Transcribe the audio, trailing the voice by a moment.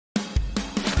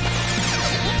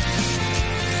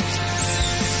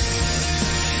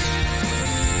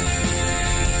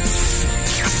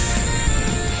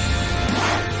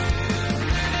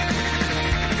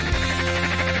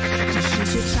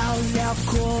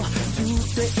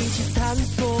队一起探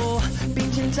索，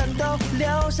并肩战斗，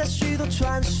留下许多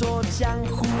传说。江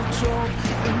湖中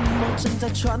阴谋正在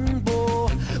传播，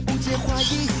无解怀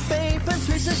疑，背叛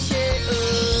催生邪恶。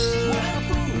我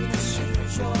不能示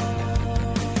弱，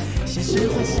现实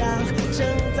幻想正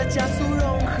在加速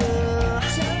融合，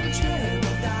正确不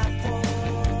打破。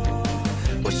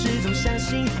我始终相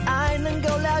信爱能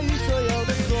够疗愈所有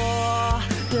的锁，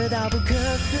得到不可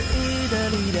思议的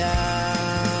力量，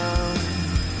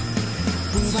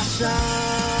不怕伤。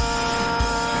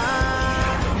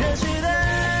热血的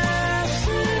时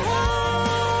候，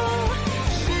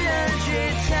是人去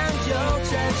抢救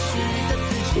真实的自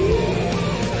己。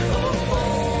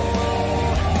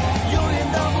永远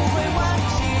都不会忘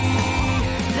记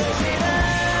热血的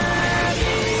理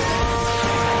由。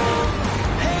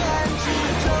黑暗之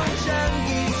中，正义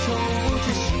从不觉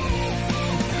醒。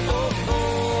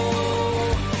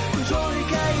终于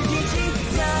可以提起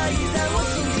压抑在我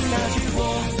心底那句我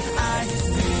爱你。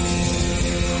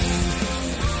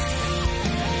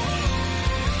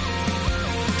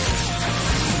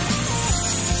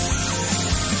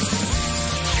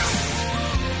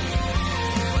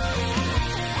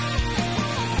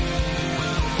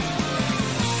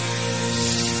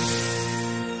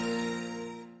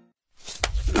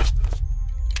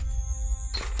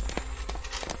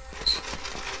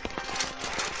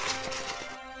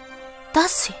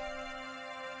Darcy，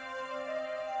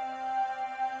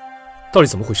 到底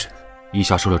怎么回事？一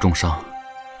下受了重伤，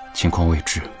情况未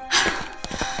知。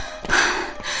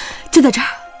就在这儿。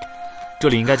这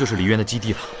里应该就是梨园的基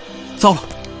地了。糟了，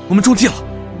我们中计了！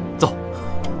走。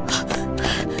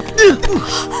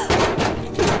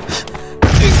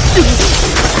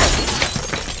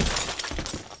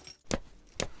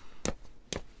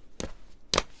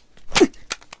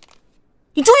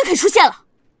你终于可以出现了，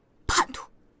叛徒！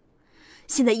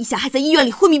现在一霞还在医院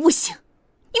里昏迷不醒，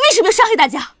你为什么要伤害大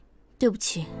家？对不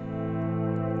起，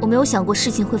我没有想过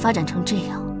事情会发展成这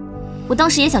样。我当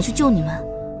时也想去救你们，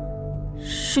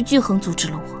是巨恒阻止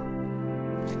了我。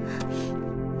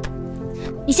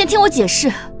你先听我解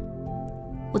释，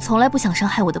我从来不想伤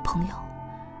害我的朋友。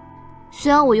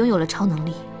虽然我拥有了超能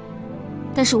力，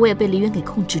但是我也被梨园给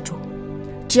控制住。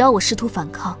只要我试图反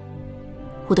抗，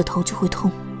我的头就会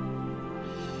痛。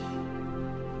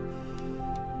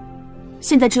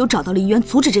现在只有找到了梨园，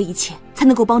阻止这一切，才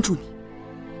能够帮助你，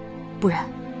不然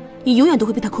你永远都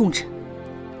会被他控制。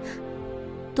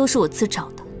都是我自找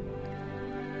的，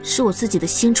是我自己的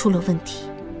心出了问题，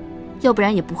要不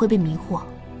然也不会被迷惑，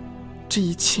这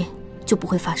一切就不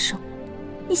会发生。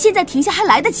你现在停下还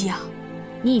来得及啊！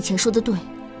你以前说的对，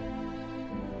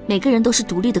每个人都是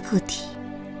独立的个体，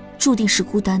注定是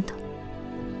孤单的。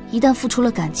一旦付出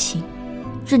了感情，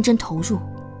认真投入，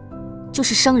就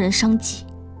是伤人伤己。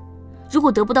如果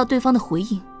得不到对方的回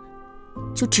应，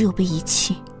就只有被遗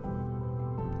弃。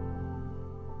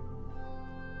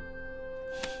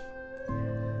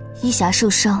一霞受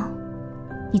伤，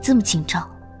你这么紧张，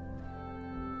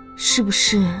是不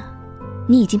是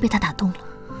你已经被他打动了？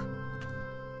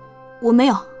我没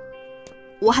有，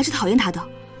我还是讨厌他的，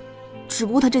只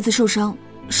不过他这次受伤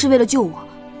是为了救我，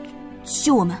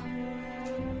救我们。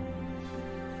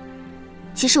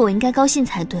其实我应该高兴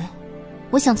才对，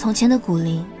我想从前的古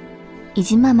灵已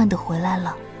经慢慢的回来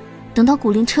了，等到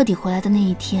古灵彻底回来的那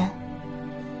一天，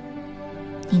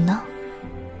你呢？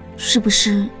是不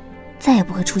是再也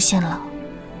不会出现了？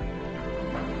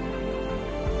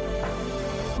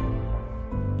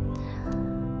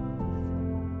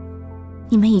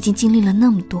你们已经经历了那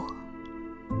么多，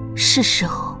是时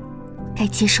候该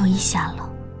接受一霞了。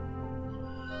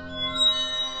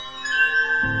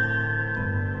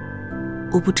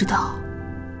我不知道。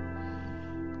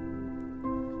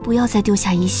不要再丢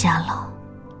下一霞了，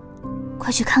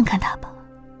快去看看她吧。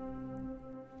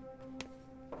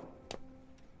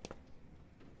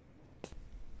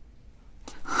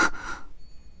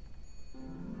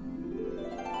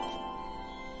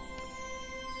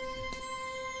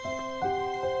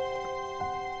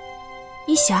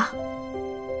一霞，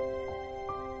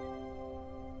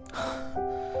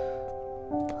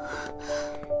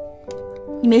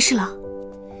你没事了？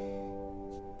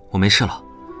我没事了。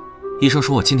医生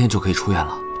说我今天就可以出院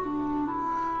了。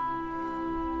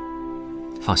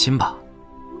放心吧，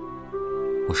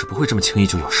我是不会这么轻易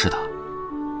就有事的。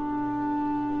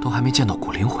都还没见到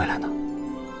古灵回来呢。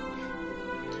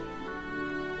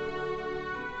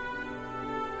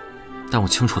但我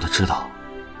清楚的知道，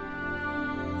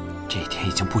这一天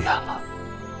已经不远了。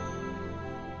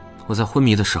我在昏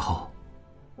迷的时候，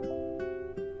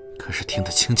可是听得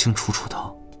清清楚楚的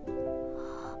哦。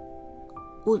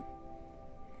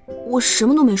我什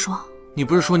么都没说。你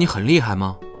不是说你很厉害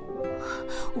吗？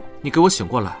你给我醒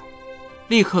过来，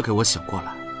立刻给我醒过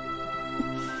来。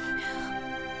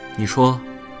你说，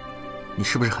你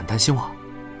是不是很担心我？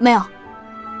没有。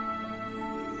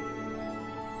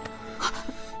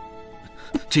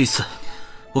这一次，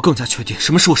我更加确定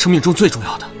什么是我生命中最重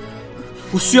要的。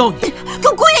我需要你。给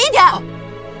我滚远一点！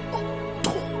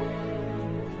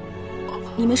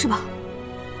你没事吧？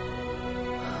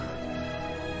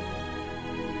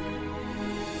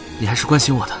你还是关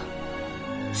心我的。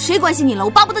谁关心你了？我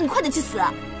巴不得你快点去死。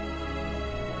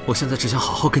我现在只想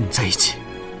好好跟你在一起。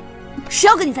谁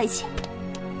要跟你在一起？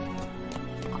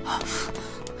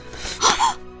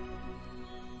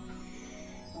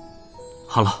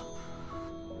好了，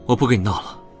我不跟你闹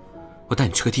了，我带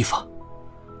你去个地方。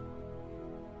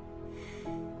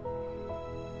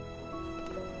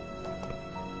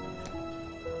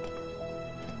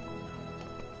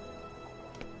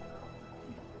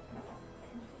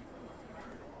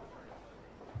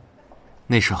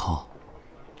那时候，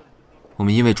我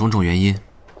们因为种种原因，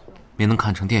没能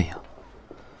看成电影。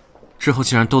之后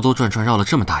竟然兜兜转转绕了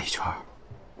这么大一圈。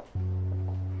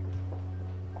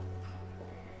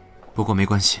不过没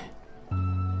关系，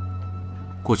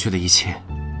过去的一切，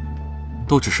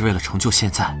都只是为了成就现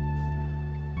在。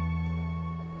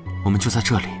我们就在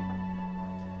这里，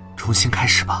重新开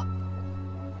始吧。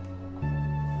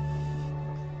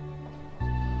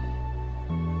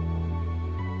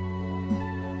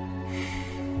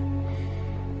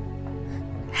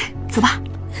走吧。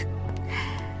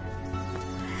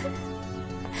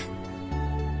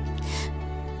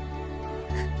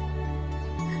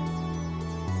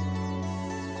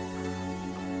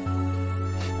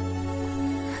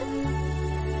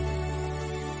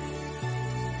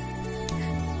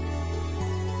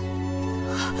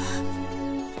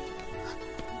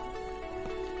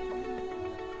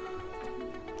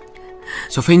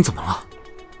小飞，你怎么了？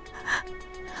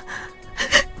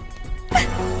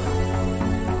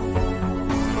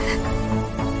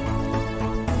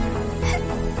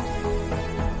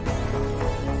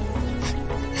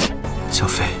小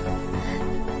飞，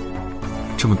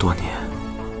这么多年，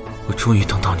我终于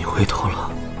等到你回头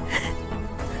了。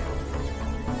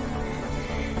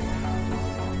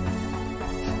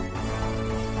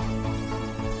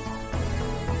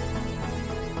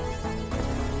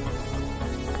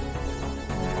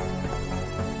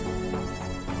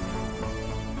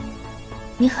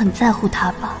你很在乎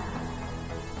他吧？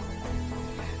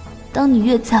当你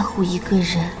越在乎一个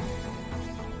人，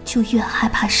就越害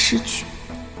怕失去，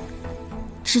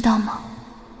知道吗？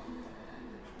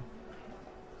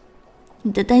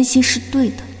你的担心是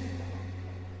对的，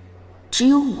只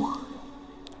有我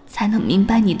才能明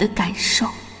白你的感受，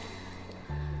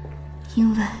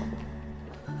因为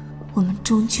我们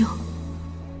终究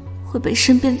会被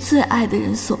身边最爱的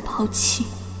人所抛弃。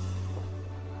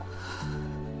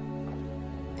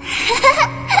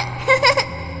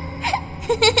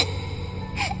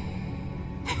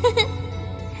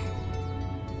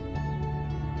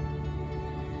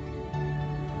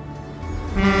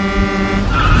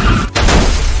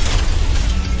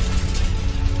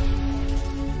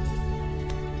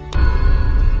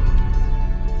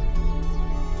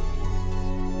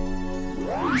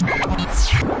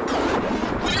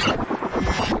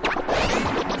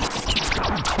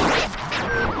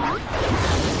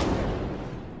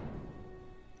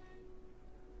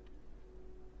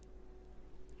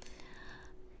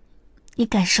你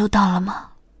感受到了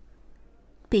吗？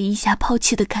被一下抛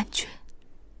弃的感觉。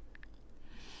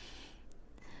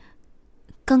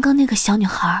刚刚那个小女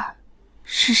孩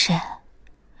是谁？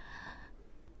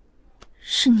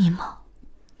是你吗？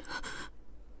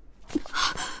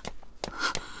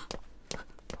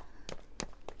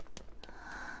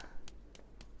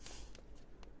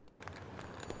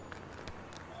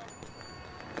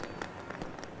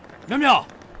苗苗，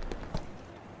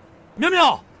苗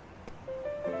苗。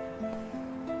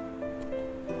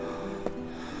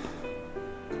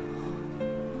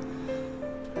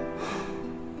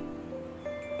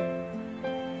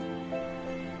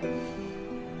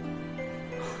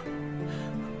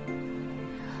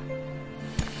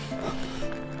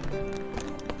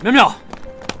苗苗，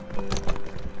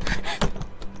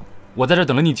我在这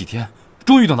等了你几天，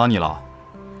终于等到你了。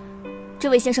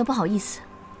这位先生，不好意思，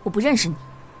我不认识你。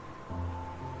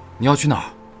你要去哪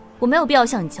儿？我没有必要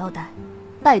向你交代，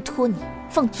拜托你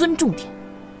放尊重点。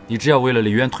你只要为了李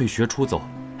渊退学出走，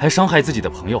还伤害自己的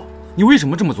朋友，你为什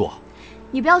么这么做？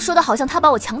你不要说的好像他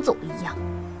把我抢走了一样。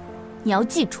你要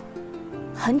记住，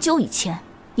很久以前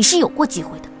你是有过机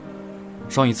会的。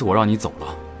上一次我让你走了，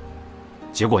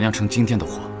结果酿成今天的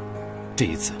祸。这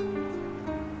一次，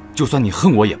就算你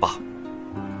恨我也罢。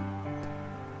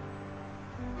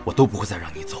我都不会再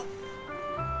让你走。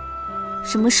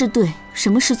什么是对，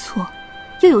什么是错，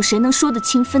又有谁能说得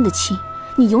清分得清？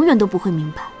你永远都不会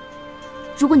明白。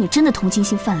如果你真的同情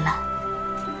心泛滥，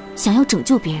想要拯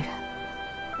救别人，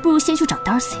不如先去找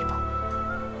Darcy 吧。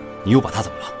你又把他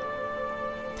怎么了？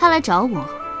他来找我，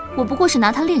我不过是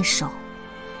拿他练手，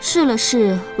试了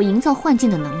试我营造幻境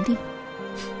的能力。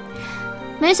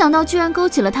没想到居然勾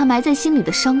起了他埋在心里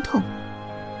的伤痛。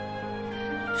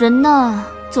人呢，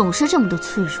总是这么的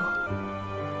脆弱。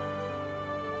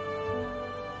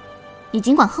你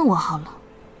尽管恨我好了，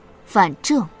反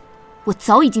正我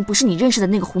早已经不是你认识的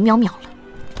那个胡淼淼了。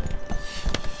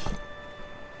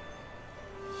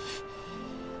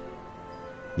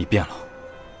你变了。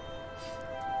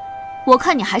我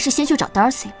看你还是先去找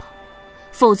Darcy 吧，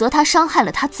否则他伤害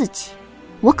了他自己，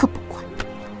我可不管。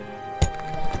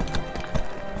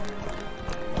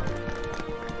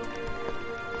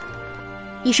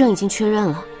医生已经确认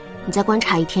了，你再观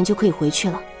察1天就可以回去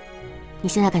了。你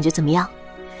现在感觉怎么样？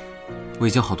我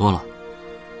已经好多了，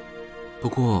不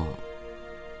过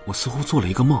我似乎做了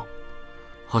一个梦，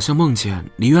好像梦见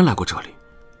黎渊来过这里。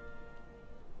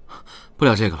不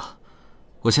聊这个了，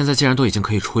我现在既然都已经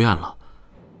可以出院了，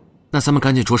那咱们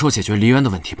赶紧着手解决黎渊的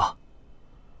问题吧。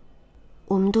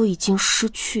我们都已经失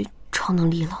去超能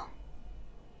力了。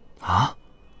啊？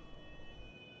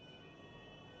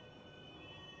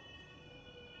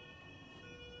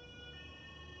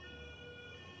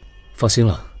放心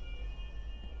了，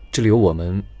这里有我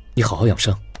们，你好好养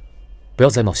伤，不要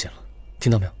再冒险了，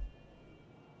听到没有？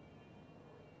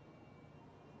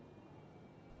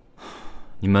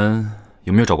你们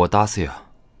有没有找过 Darcy 啊？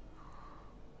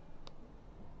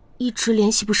一直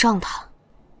联系不上他。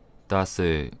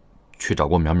Darcy 去找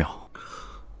过淼淼。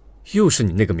又是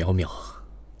你那个淼淼，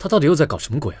他到底又在搞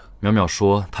什么鬼啊？淼淼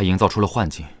说他营造出了幻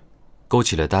境，勾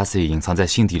起了 Darcy 隐藏在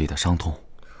心底里的伤痛。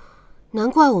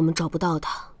难怪我们找不到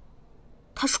他，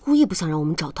他是故意不想让我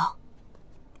们找到。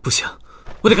不行，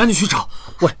我得赶紧去找。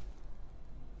喂，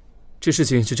这事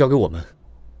情就交给我们，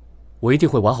我一定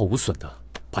会完好无损的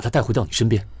把他带回到你身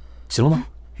边，行了吗？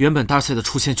原本 Darcy 的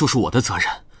出现就是我的责任，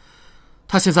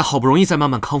他现在好不容易在慢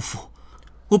慢康复，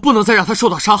我不能再让他受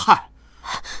到伤害。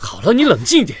好了，你冷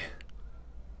静一点。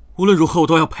无论如何，我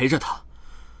都要陪着他，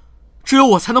只有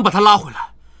我才能把他拉回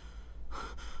来。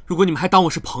如果你们还当我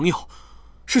是朋友，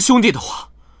是兄弟的话，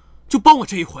就帮我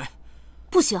这一回。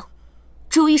不行，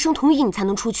只有医生同意你才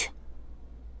能出去。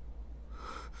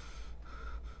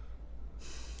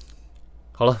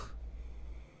好了，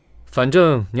反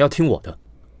正你要听我的，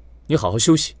你好好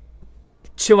休息，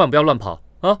千万不要乱跑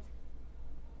啊！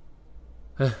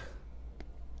哎，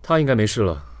他应该没事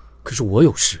了，可是我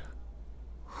有事。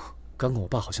刚刚我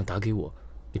爸好像打给我，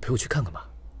你陪我去看看吧，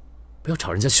不要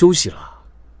吵人家休息了。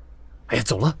哎呀，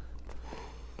走了，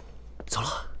走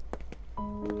了。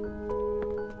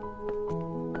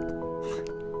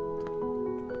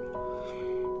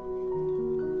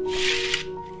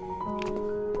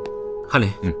翰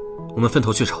林，我们分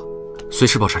头去找，随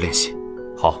时保持联系。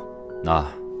好，那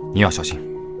你要小心。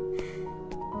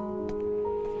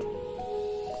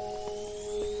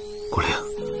顾灵，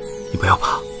你不要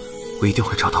怕，我一定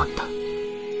会找到你的。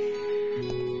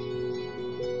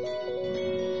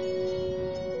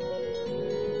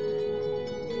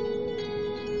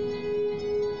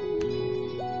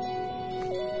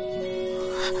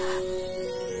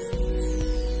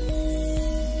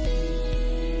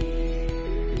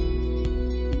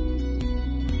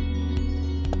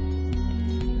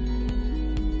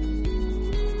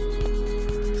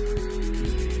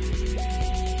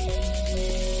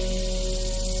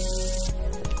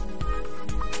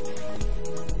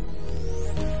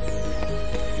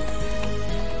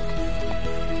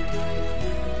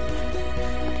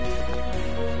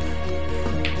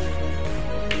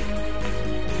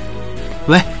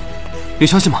喂，有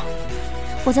消息吗？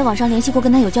我在网上联系过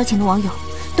跟他有交情的网友，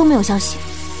都没有消息。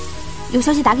有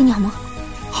消息打给你好吗？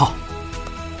好。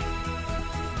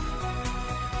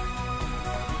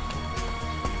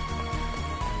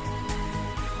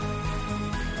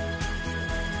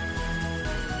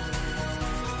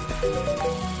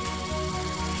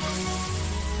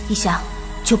一想，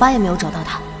酒吧也没有找到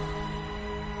他。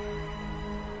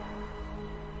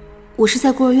我是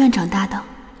在孤儿院长大的。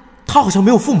他好像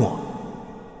没有父母。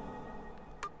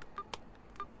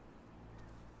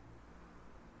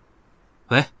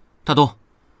喂，大东，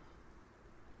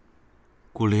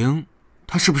古灵，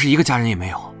他是不是一个家人也没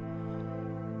有？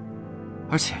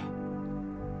而且，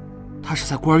他是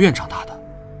在孤儿院长大的，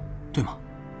对吗？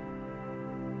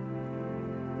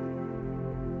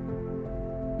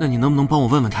那你能不能帮我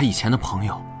问问他以前的朋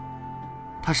友，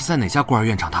他是在哪家孤儿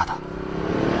院长大的？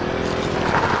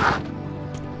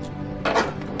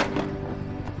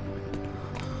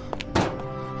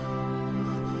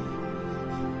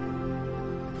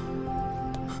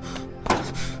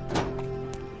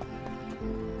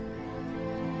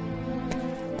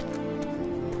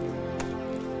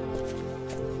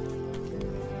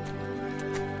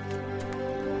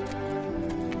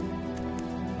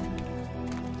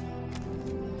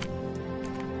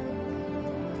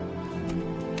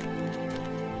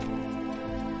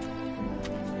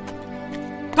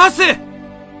大 C，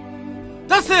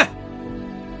 大 C，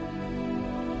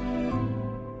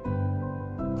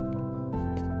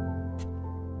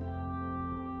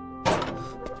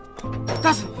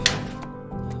 大 C，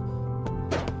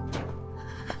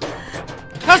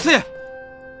 大 C，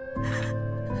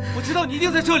 我知道你一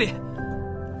定在这里，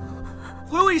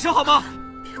回我一声好吗？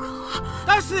别管我，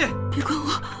大 C， 别管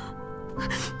我，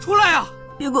出来呀！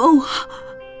别管我，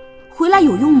回来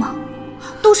有用吗？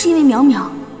都是因为淼淼。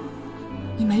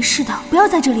你没事的，不要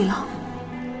在这里了。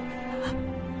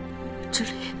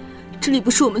这里不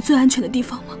是我们最安全的地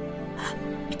方吗？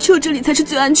只有这里才是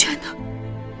最安全的。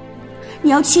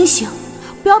你要清醒，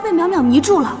不要被淼淼迷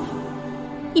住了。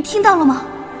你听到了吗？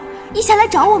一下来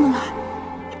找我们了。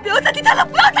你不要再提他了，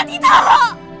不要再提他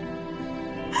了。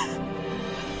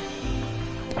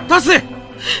大 C，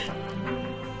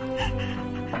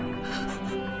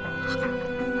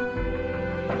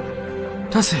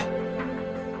 大 C，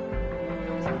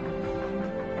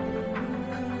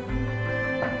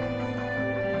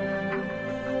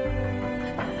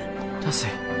 大 C，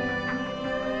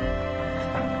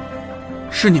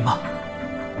 是你吗？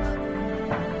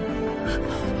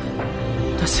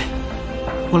大 C，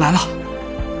 我来了。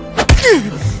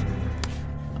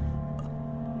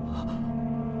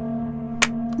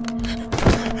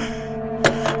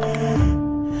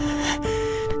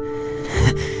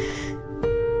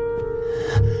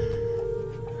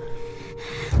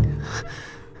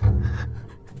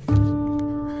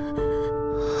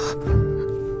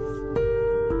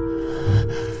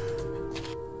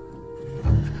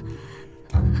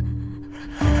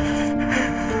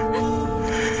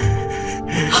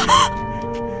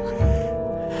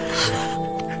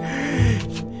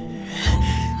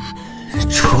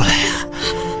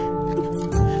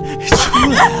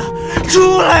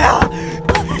出来呀！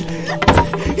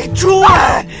出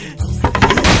来！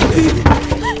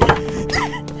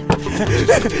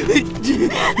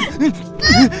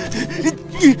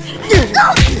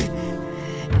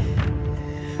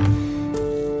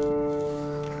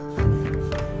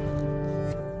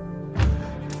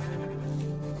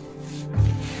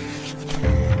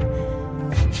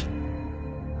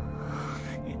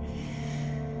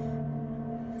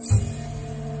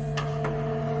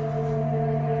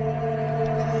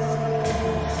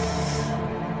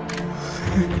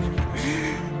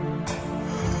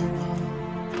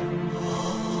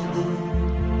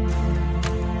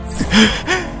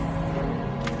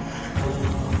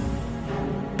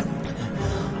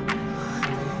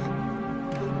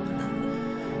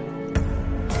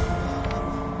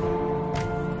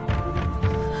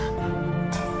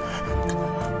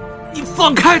你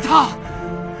放开他！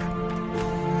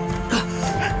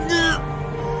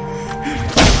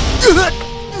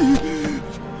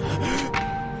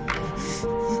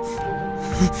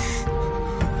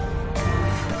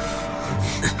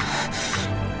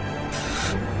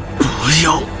不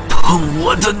要碰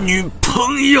我的女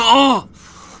朋友！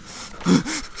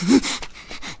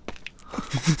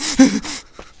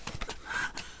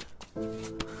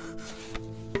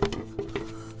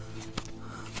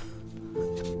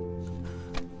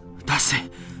大 C，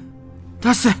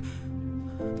 大 C，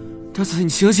 大 C， 你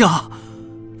醒醒！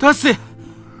大 C，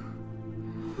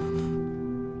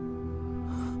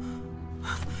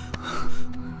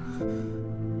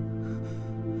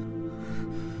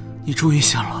 你终于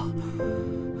醒了，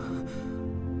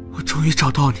我终于找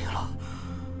到你了。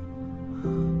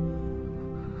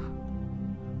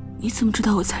你怎么知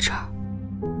道我在这儿？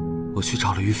我去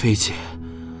找了于飞姐，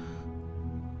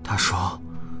她说，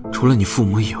除了你父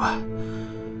母以外，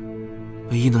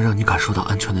唯一能让你感受到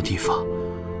安全的地方，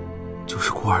就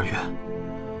是孤儿院。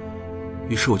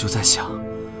于是我就在想，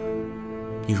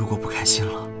你如果不开心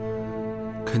了，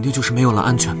肯定就是没有了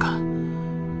安全感。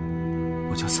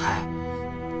我就猜，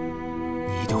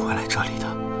你一定会来这里的。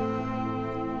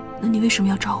那你为什么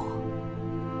要找我？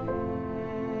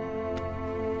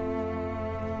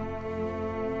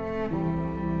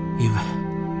因为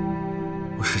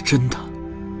我是真的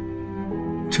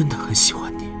很喜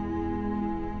欢你。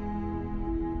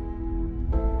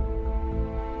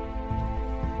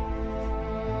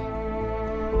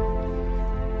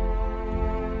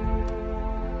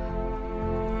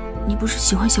你不是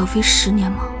喜欢小飞10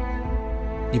年吗？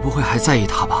你不会还在意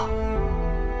他吧？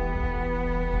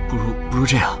不如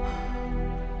这样，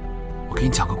我给你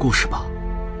讲个故事吧。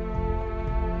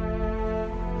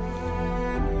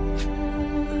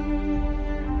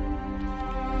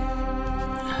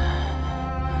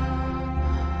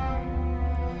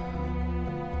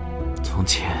从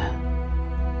前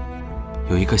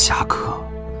有一个侠客，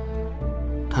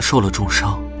他受了重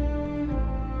伤，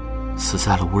死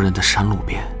在了无人的山路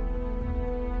边。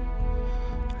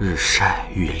日晒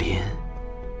雨淋。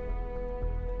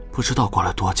不知道过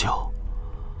了多久，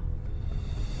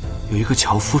有一个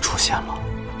樵夫出现了。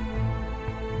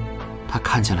他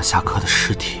看见了夏克的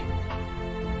尸体，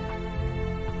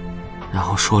然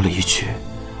后说了一句：“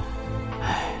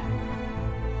哎，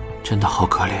真的好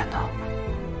可怜呐。”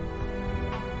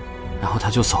然后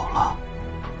他就走了。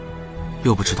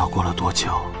又不知道过了多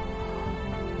久，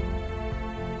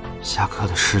夏克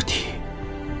的尸体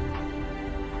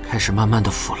开始慢慢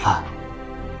的腐烂。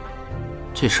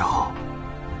这时候，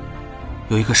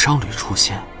有一个商旅出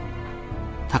现，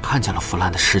他看见了腐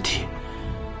烂的尸体，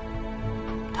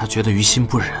他觉得于心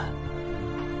不忍，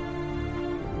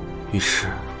于是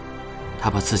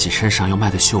他把自己身上要卖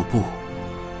的绣布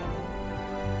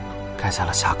盖在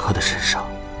了夏克的身上，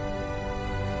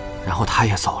然后他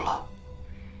也走了。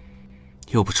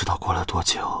又不知道过了多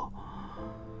久，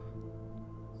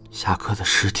夏克的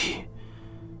尸体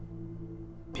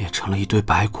变成了一堆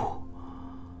白骨。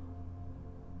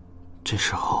这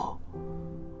时候，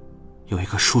有一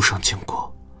个书生经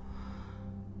过，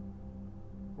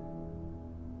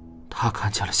他看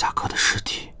见了夏克的尸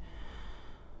体，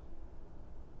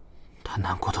他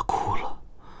难过的哭了。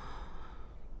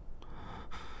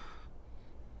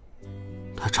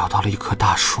他找到了一棵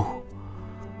大树，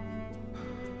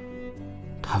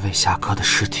他为夏克的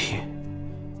尸体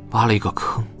挖了一个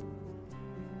坑，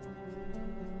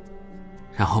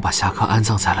然后把夏克安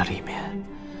葬在了里面。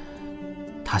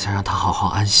他想让他好好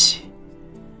安息。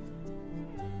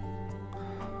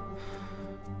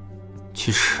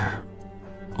其实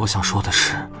我想说的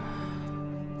是，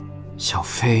小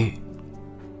飞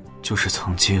就是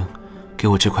曾经给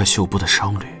我这块绣布的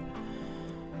商旅。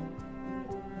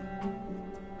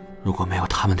如果没有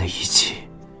他们的义气，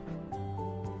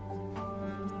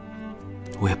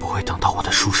我也不会等到我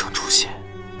的书生出现。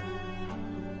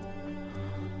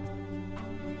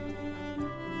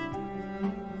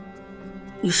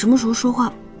你什么时候说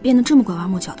话变得这么拐弯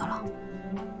抹角的了？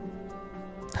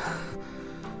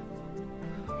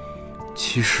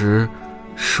其实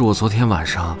是我昨天晚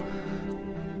上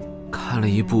看了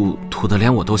一部土得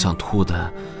连我都想吐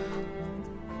的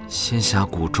仙侠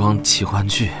古装奇幻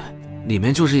剧，里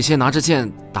面就是一些拿着剑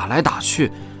打来打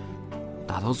去，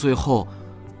打到最后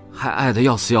还爱得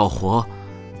要死要活，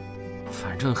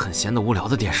反正很闲的无聊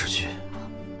的电视剧。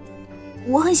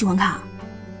我很喜欢看。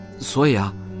所以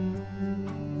啊，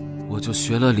我就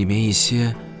学了里面一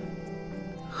些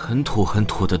很土很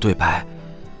土的对白，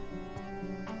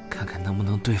看看能不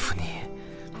能对付你。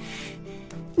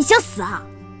你想死啊？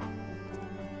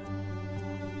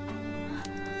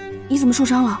你怎么受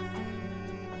伤了？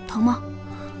疼吗？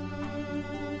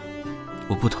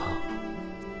我不疼。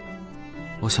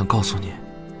我想告诉你，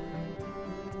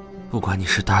不管你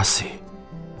是 Darcy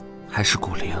还是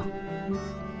古灵，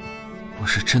我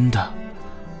是真的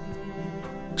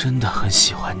很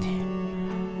喜欢你。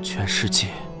全世界，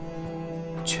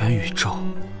全宇宙，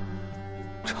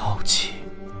超级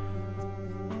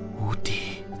无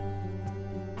敌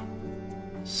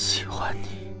喜欢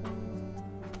你。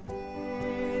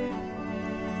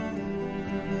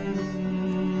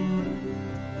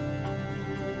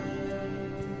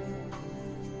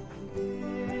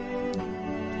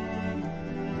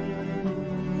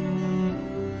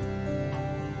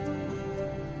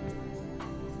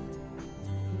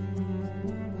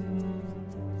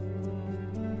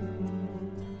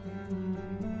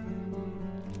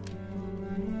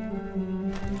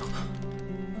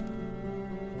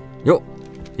哟，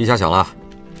一下响了。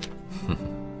哼，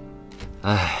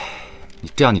哎，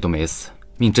你这样你都没死，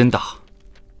命真大。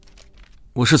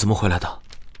我是怎么回来的？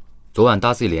昨晚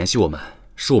Darcy 联系我们，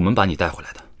是我们把你带回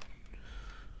来的。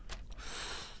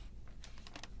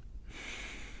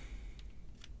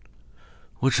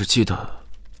我只记得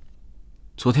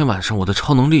昨天晚上我的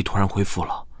超能力突然恢复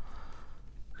了，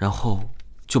然后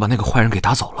就把那个坏人给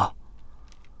打走了。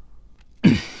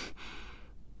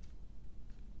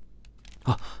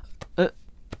啊，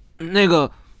那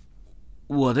个，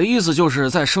我的意思就是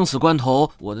在生死关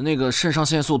头，我的那个肾上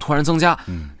腺素突然增加，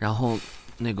然后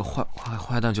那个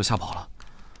坏蛋就吓跑了。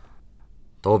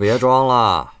都别装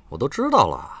了，我都知道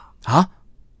了。啊？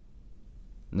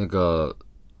那个，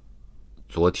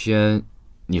昨天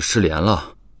你失联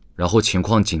了，然后情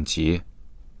况紧急，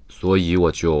所以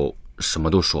我就什么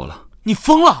都说了。你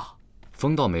疯了？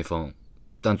疯倒没疯，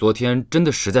但昨天真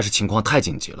的实在是情况太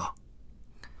紧急了。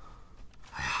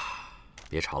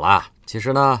别吵啦！其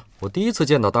实呢，我第一次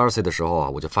见到 Darcy 的时候啊，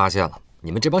我就发现了，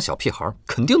你们这帮小屁孩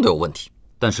肯定都有问题。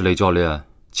但是雷教练，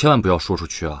千万不要说出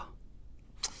去啊！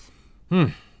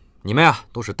你们呀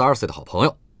都是 Darcy 的好朋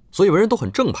友，所以为人都很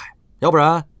正派，要不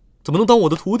然怎么能当我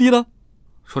的徒弟呢？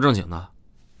说正经的，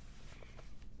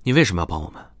你为什么要帮我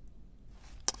们？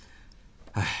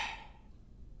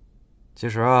其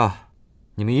实啊，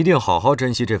你们一定好好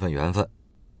珍惜这份缘分。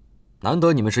难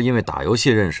得你们是因为打游戏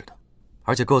认识的，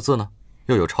而且各自呢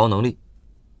又有超能力，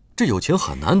这友情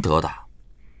很难得的。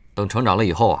等成长了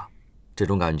以后啊，这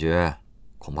种感觉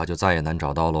恐怕就再也难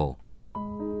找到喽。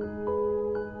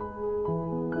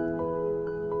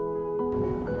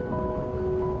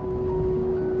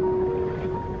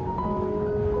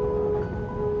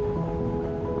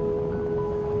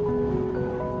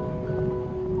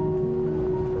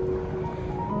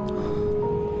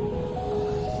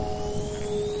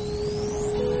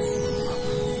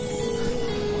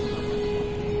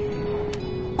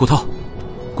骨头，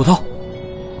骨头，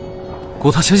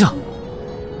骨头，醒醒！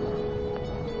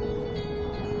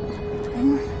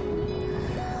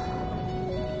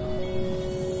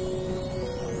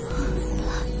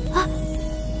啊，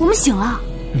我们醒了。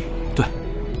对，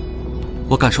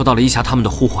我感受到了一霞他们的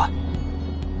呼唤，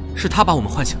是他把我们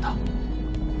唤醒的。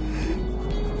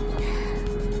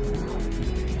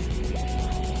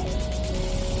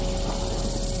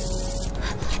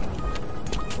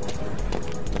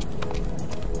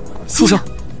书生，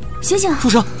醒醒！书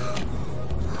生，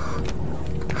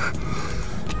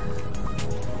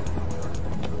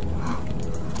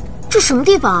这什么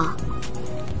地方啊？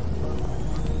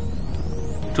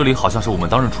这里好像是我们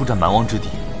当日出战蛮王之地。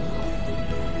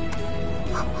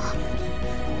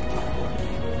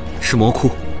是魔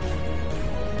窟。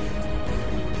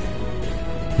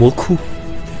魔窟？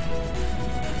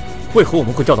为何我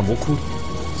们会掉到魔窟里？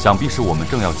想必是我们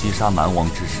正要击杀蛮王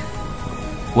之时，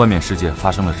外面世界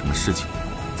发生了什么事情，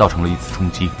造成了一次冲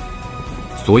击，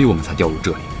所以我们才掉入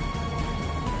这里。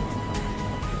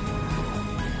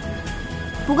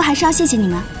不过还是要谢谢你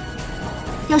们，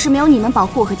要是没有你们保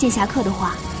护我和剑侠客的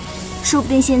话，说不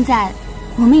定现在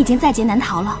我们已经在劫难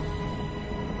逃了。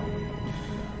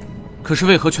可是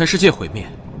为何全世界毁灭，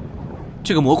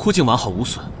这个魔窟竟完好无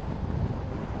损？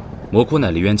魔窟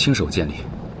乃梨渊亲手建立，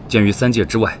建于3界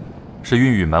之外，是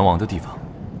孕育蛮王的地方。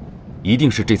一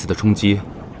定是这次的冲击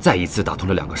再一次打通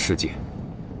了2个世界，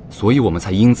所以我们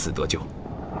才因此得救。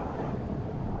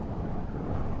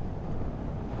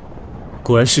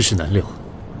果然世事难料。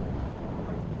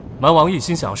蛮王一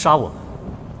心想要杀我们，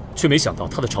却没想到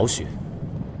他的巢穴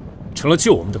成了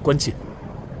救我们的关键。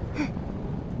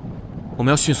我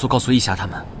们要迅速告诉一霞他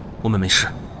们，我们没事。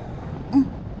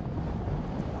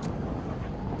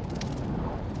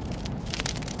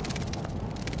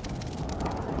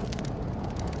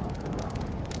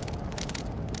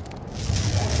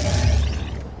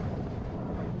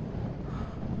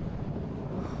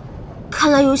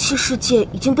看来游戏世界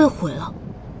已经被毁了，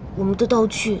我们的道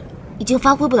具已经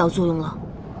发挥不了作用了。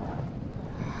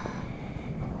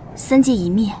3界一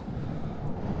灭，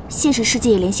现实世界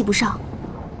也联系不上，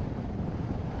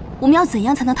我们要怎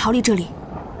样才能逃离这里？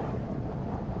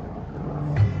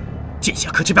剑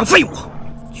侠客这帮废物，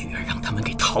居然让他们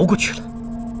给逃过去了。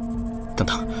等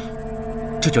等，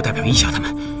这就代表一霞他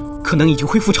们可能已经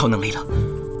恢复超能力了。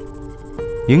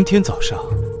明天早上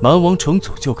蛮王重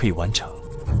组就可以完成。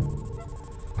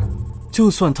就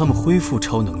算他们恢复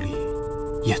超能力，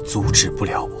也阻止不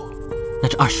了我。那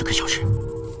这20个小时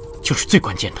就是最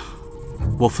关键的。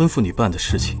我吩咐你办的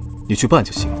事情，你去办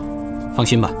就行了。放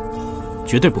心吧，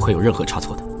绝对不会有任何差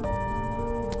错的。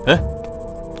哎，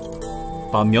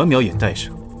把淼淼也带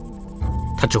上。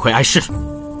他只会碍事。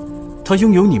他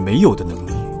拥有你没有的能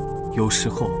力，有时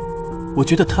候我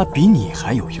觉得他比你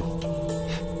还有用。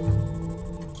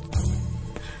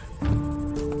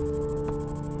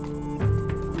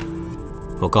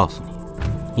我告诉你，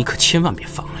你可千万别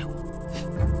妨碍我。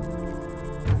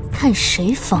看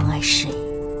谁妨碍谁。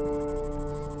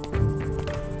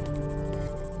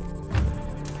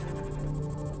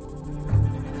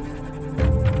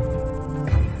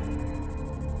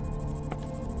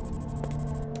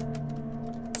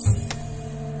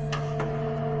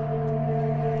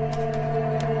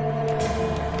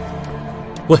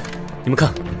喂，你们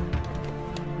看，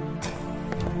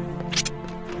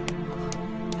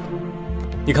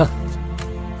你看，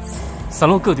散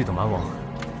落各地的蛮王。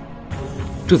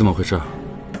这怎么回事？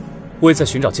我也在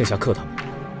寻找剑侠客他们，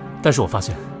但是我发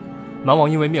现，蛮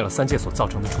王因为灭了3界所造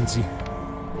成的冲击，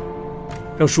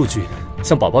让数据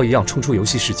像宝宝一样冲出游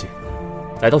戏世界，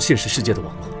来到现实世界的网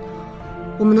络。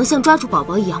我们能像抓住宝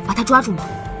宝一样把他抓住吗？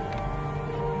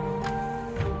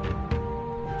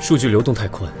数据流动太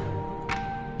快，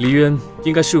梨渊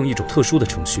应该是用一种特殊的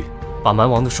程序把蛮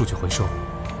王的数据回收。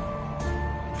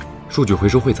数据回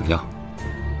收会怎样？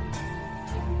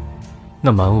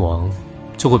那蛮王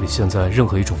就会比现在任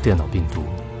何一种电脑病毒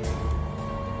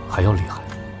还要厉害，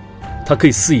它可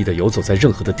以肆意地游走在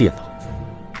任何的电脑，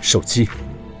手机，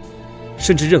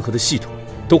甚至任何的系统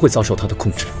都会遭受他的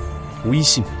控制，无一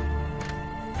幸免。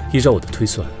依照我的推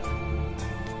算，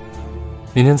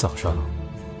明天早上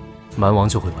蛮王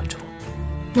就会完成。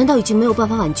难道已经没有办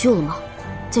法挽救了吗？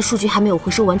在数据还没有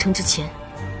回收完成之前，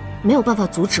没有办法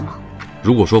阻止吗？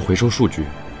如果说回收数据，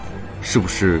是不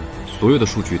是所有的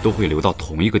数据都会流到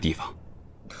同一个地方？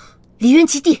梨园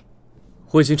基地。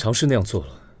我已经尝试那样做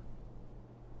了，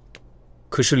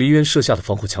可是梨园设下的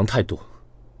防火墙太多，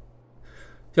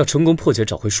要成功破解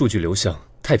找回数据流向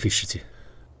太费时间。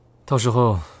到时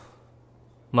候，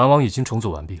蛮王已经重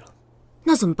组完毕了。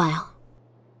那怎么办啊？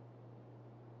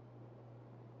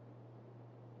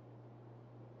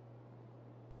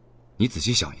你仔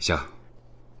细想一下，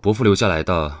伯父留下来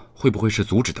的会不会是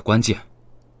阻止的关键？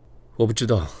我不知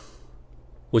道，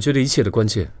我觉得一切的关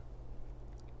键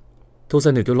都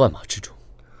在那堆乱码之中。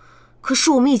可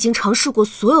是我们已经尝试过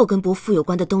所有跟伯父有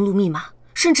关的登录密码，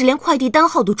甚至连快递单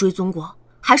号都追踪过，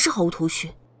还是毫无头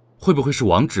绪。会不会是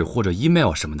网址或者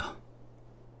email 什么的？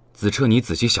子彻，你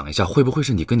仔细想一下，会不会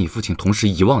是你跟你父亲同时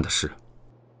遗忘的事？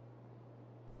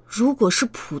如果是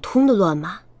普通的乱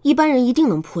码，一般人一定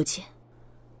能破解。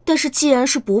但是既然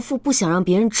是伯父不想让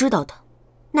别人知道的，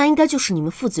那应该就是你们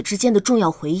父子之间的重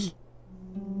要回忆。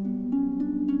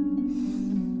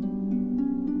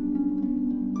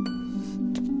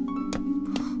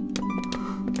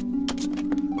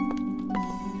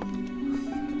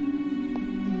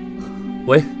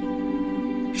喂，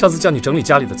上次叫你整理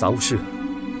家里的杂物室，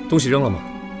东西扔了吗？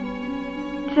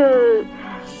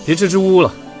别支支吾吾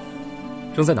了，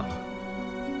扔在哪了？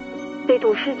被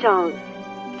董事长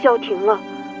叫停了。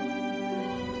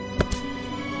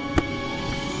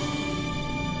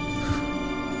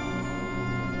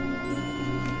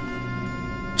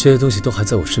这些东西都还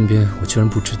在我身边，我居然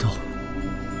不知道。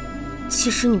其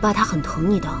实你爸他很疼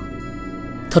你的。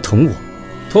他疼我？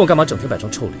疼我干嘛整天摆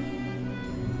张臭脸？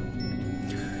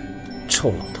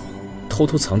臭老头，偷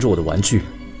偷藏着我的玩具，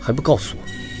还不告诉我，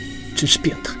真是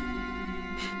变态。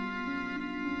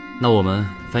那我们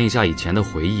翻一下以前的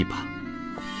回忆吧。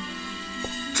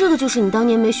这个就是你当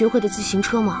年没学会的自行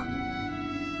车吗？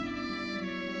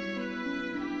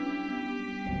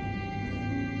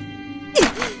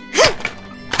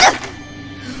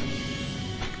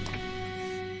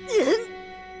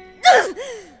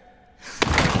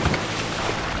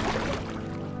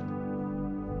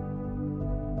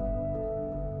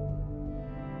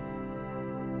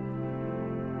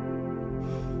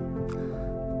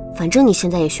反正你现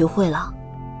在也学会了。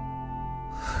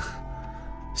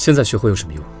现在学会有什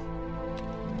么用？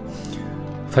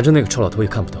反正那个臭老头也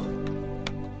看不到。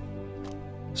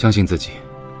相信自己，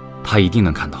他一定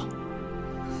能看到。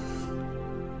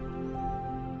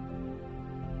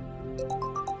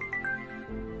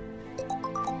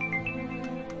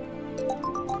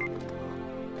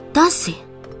Darcy，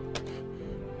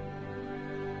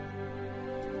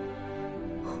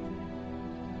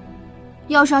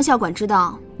 要是让校管知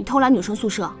道你偷来女生宿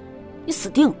舍，你死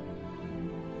定了。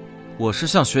我是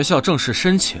向学校正式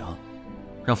申请，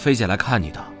让菲姐来看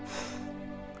你的。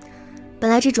本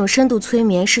来这种深度催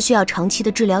眠是需要长期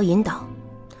的治疗引导，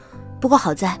不过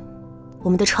好在我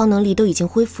们的超能力都已经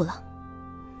恢复了。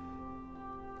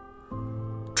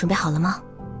准备好了吗？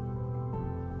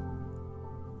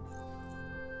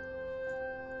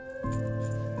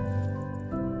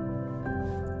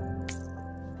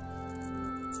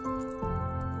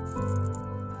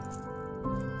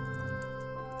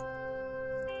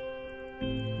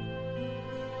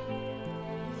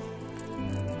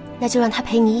那就让他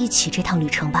陪你一起这趟旅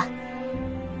程吧。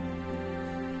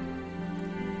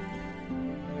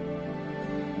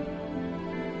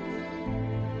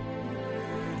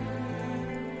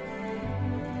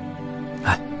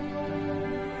来，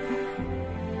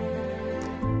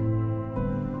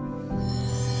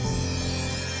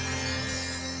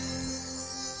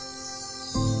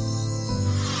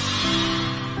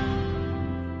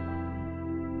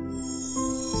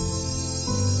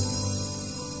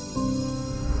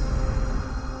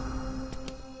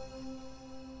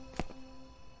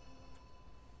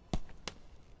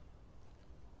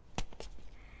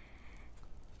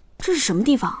这是什么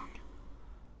地方？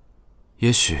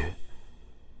也许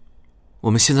我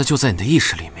们现在就在你的意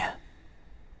识里面。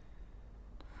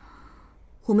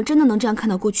我们真的能这样看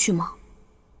到过去吗？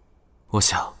我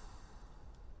想，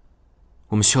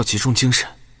我们需要集中精神，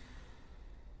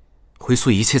回溯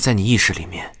一切在你意识里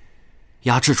面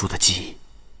压制住的记忆。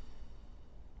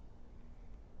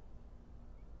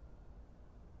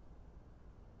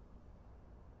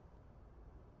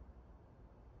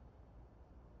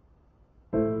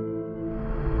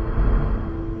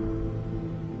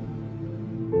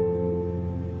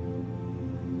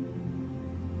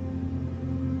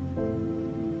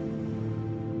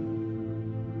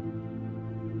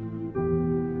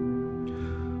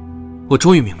我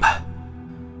终于明白，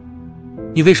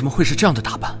你为什么会是这样的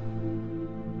打扮。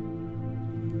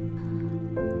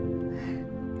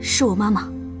是我妈妈。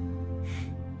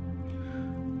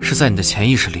是在你的潜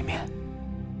意识里面，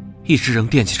一直仍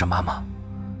惦记着妈妈，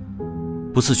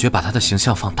不自觉把她的形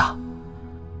象放大，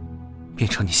变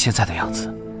成你现在的样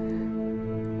子。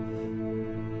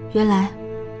原来，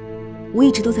我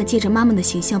一直都在借着妈妈的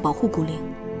形象保护古灵。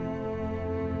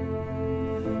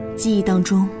记忆当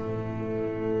中，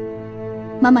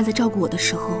妈妈在照顾我的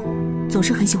时候，总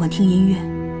是很喜欢听音乐，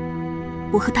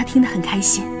我和她听得很开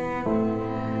心。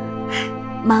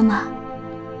妈妈，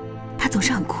她总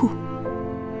是很酷。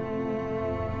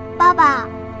爸爸，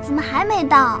怎么还没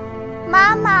到？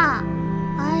妈妈，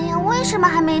哎呀，为什么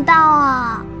还没到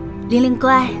啊？玲玲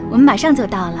乖，我们马上就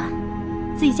到了，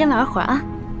自己先玩会儿啊。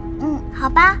好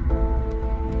吧。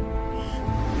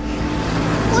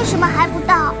为什么还不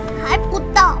到？还不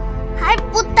到？还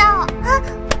不到？啊！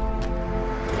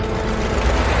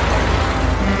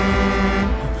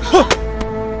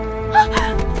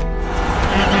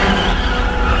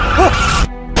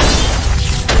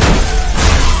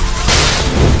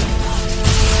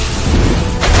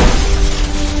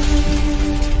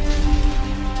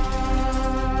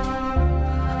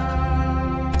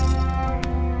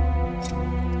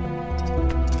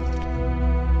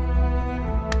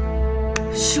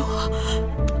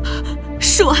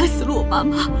是我害死了我妈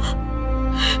妈。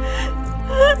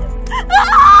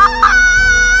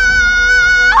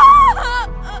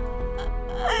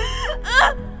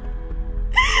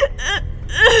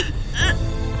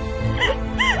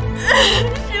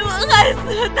是我害死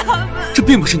了他们。这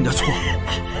并不是你的错。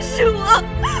是我，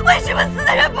为什么死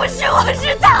的人不是我，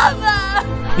是他们？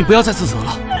你不要再自责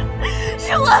了。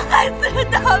是我害死了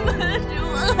他们，是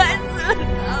我害死了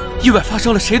他们。意外发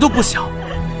生了，谁都不想。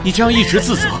你这样一直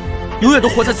自责，永远都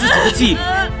活在自己的记忆里。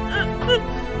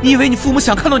你以为你父母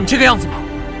想看到你这个样子吗？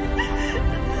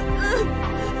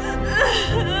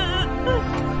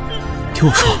听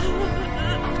我说，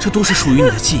这都是属于你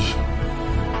的记忆，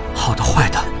好的坏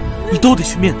的，你都得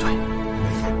去面对。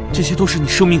这些都是你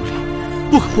生命里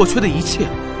不可或缺的一切。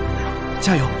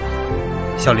加油，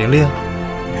小玲玲。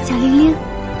小玲玲。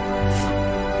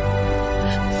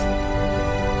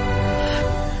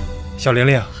小玲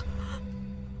玲。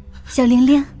小玲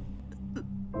玲。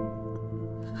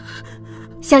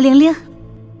小玲玲，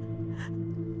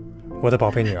我的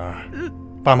宝贝女儿，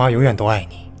爸妈永远都爱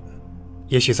你。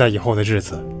也许在以后的日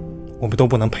子，我们都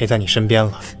不能陪在你身边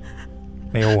了。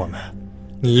没有我们，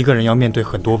你一个人要面对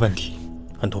很多问题，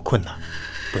很多困难。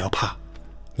不要怕，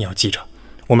你要记着，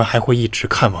我们还会一直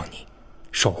看望你，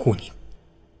守护你。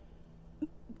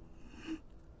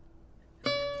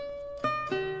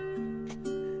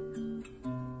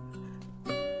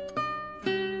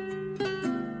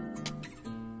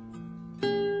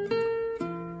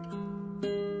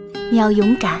你要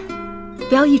勇敢，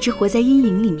不要一直活在阴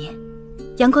影里面，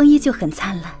阳光依旧很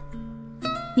灿烂。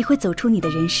你会走出你的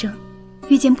人生，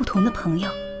遇见不同的朋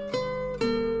友，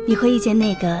你会遇见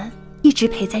那个一直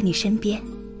陪在你身边，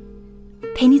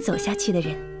陪你走下去的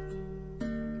人。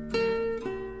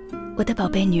我的宝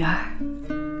贝女儿，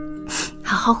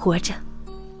好好活着，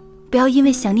不要因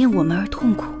为想念我们而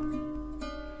痛苦。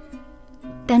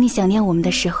当你想念我们的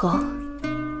时候，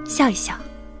笑一笑，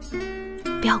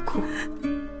不要哭。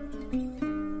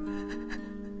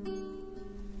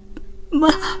妈，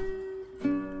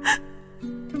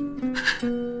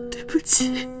对不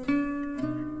起，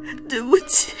对不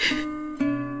起。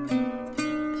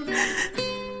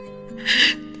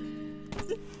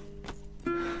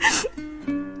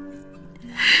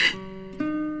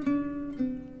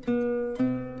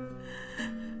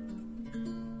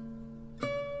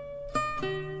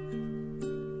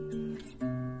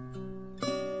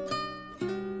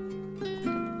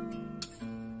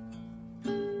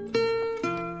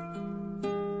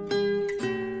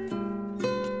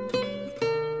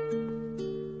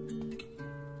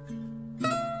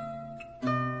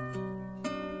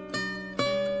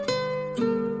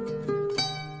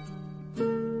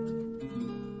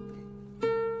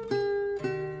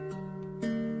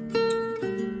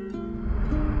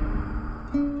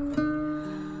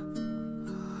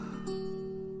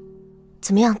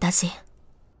怎么样，达西？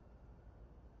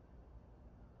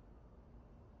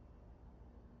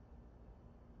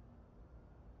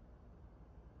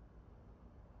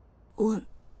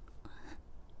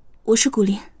我是古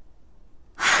灵，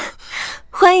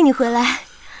欢迎你回来。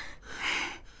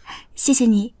谢谢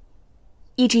你，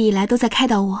一直以来都在开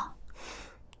导我。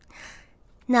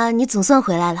那你总算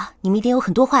回来了，你们一定有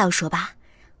很多话要说吧？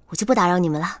我就不打扰你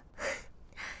们了，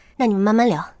那你们慢慢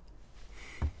聊。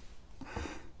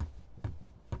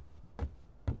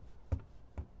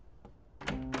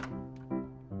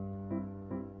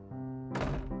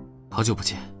好久不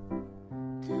见。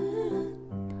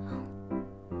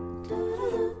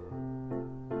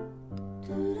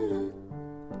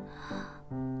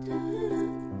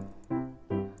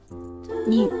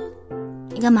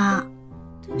你干嘛？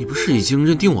你不是已经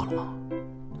认定我了吗？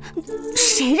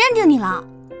谁认定你了？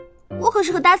我可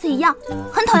是和Daisy一样，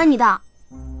很讨厌你的。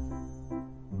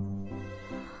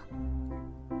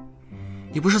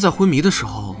你不是在昏迷的时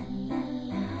候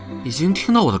已经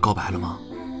听到我的告白了吗？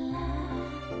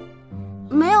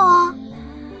没有啊，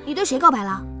你对谁告白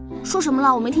了？说什么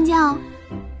了？我没听见啊。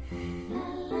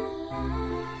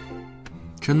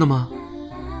真的吗？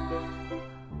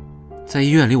在医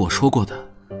院里我说过的，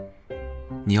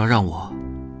你要让我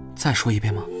再说一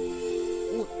遍吗？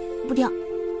我不听，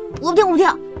我不听，我不听。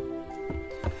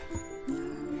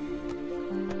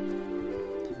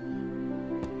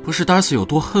不是 Darcy 有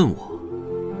多恨我，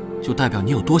就代表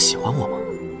你有多喜欢我吗？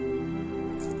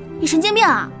你神经病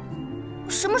啊！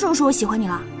什么时候说我喜欢你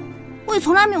了？我也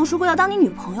从来没有说过要当你女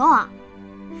朋友啊。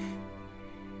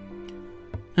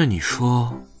那你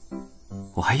说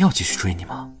我还要继续追你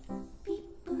吗？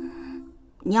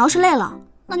你要是累了，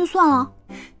那就算了。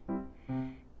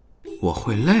我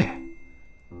会累？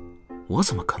我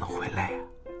怎么可能会累啊？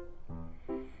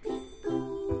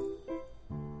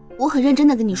我很认真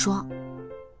的跟你说，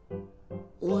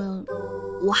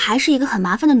我还是一个很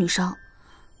麻烦的女生，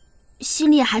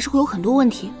心里还是会有很多问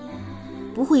题，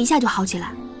不会一下就好起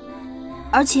来。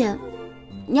而且，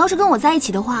你要是跟我在一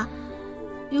起的话，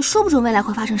也说不准未来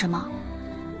会发生什么。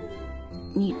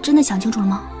你真的想清楚了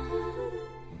吗？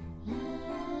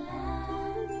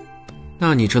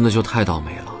那你真的就太倒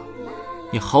霉了，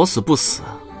你好死不死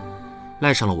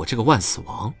赖上了我这个万死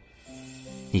王。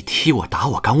你踢我打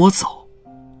我赶我走，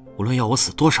无论要我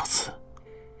死多少次，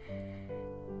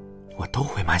我都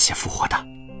会满血复活的。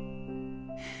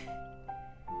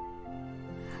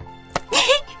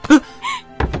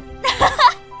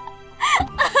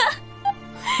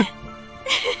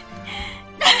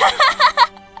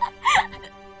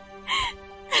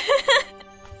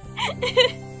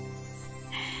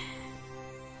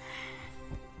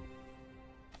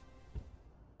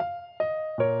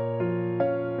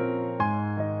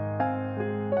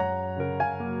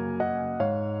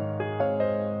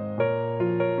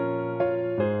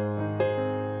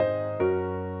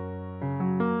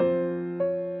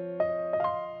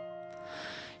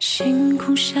星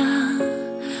空下，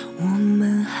我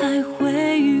们还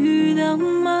会遇到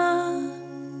吗？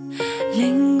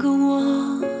另个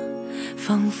我，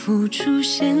仿佛出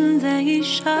现在一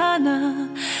刹那，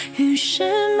于是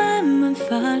慢慢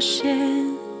发现，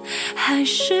还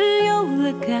是有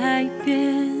了改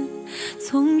变。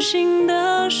从新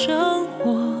的生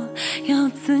活，要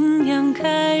怎样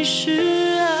开始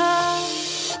啊？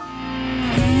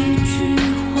一句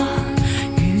话，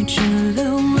预知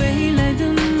了未来的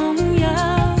梦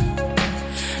呀。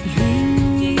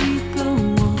另一个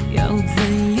我，要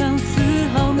怎样丝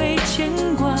毫没牵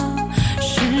挂？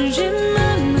时间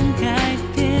慢慢改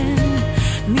变，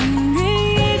命运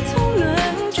一同轮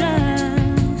转。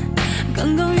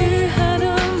刚刚愈合的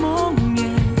梦魇，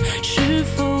是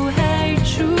否还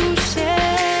出现？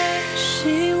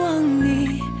希望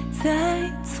你在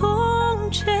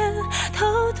从前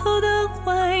偷偷的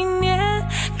怀念，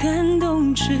感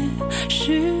动只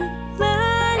是那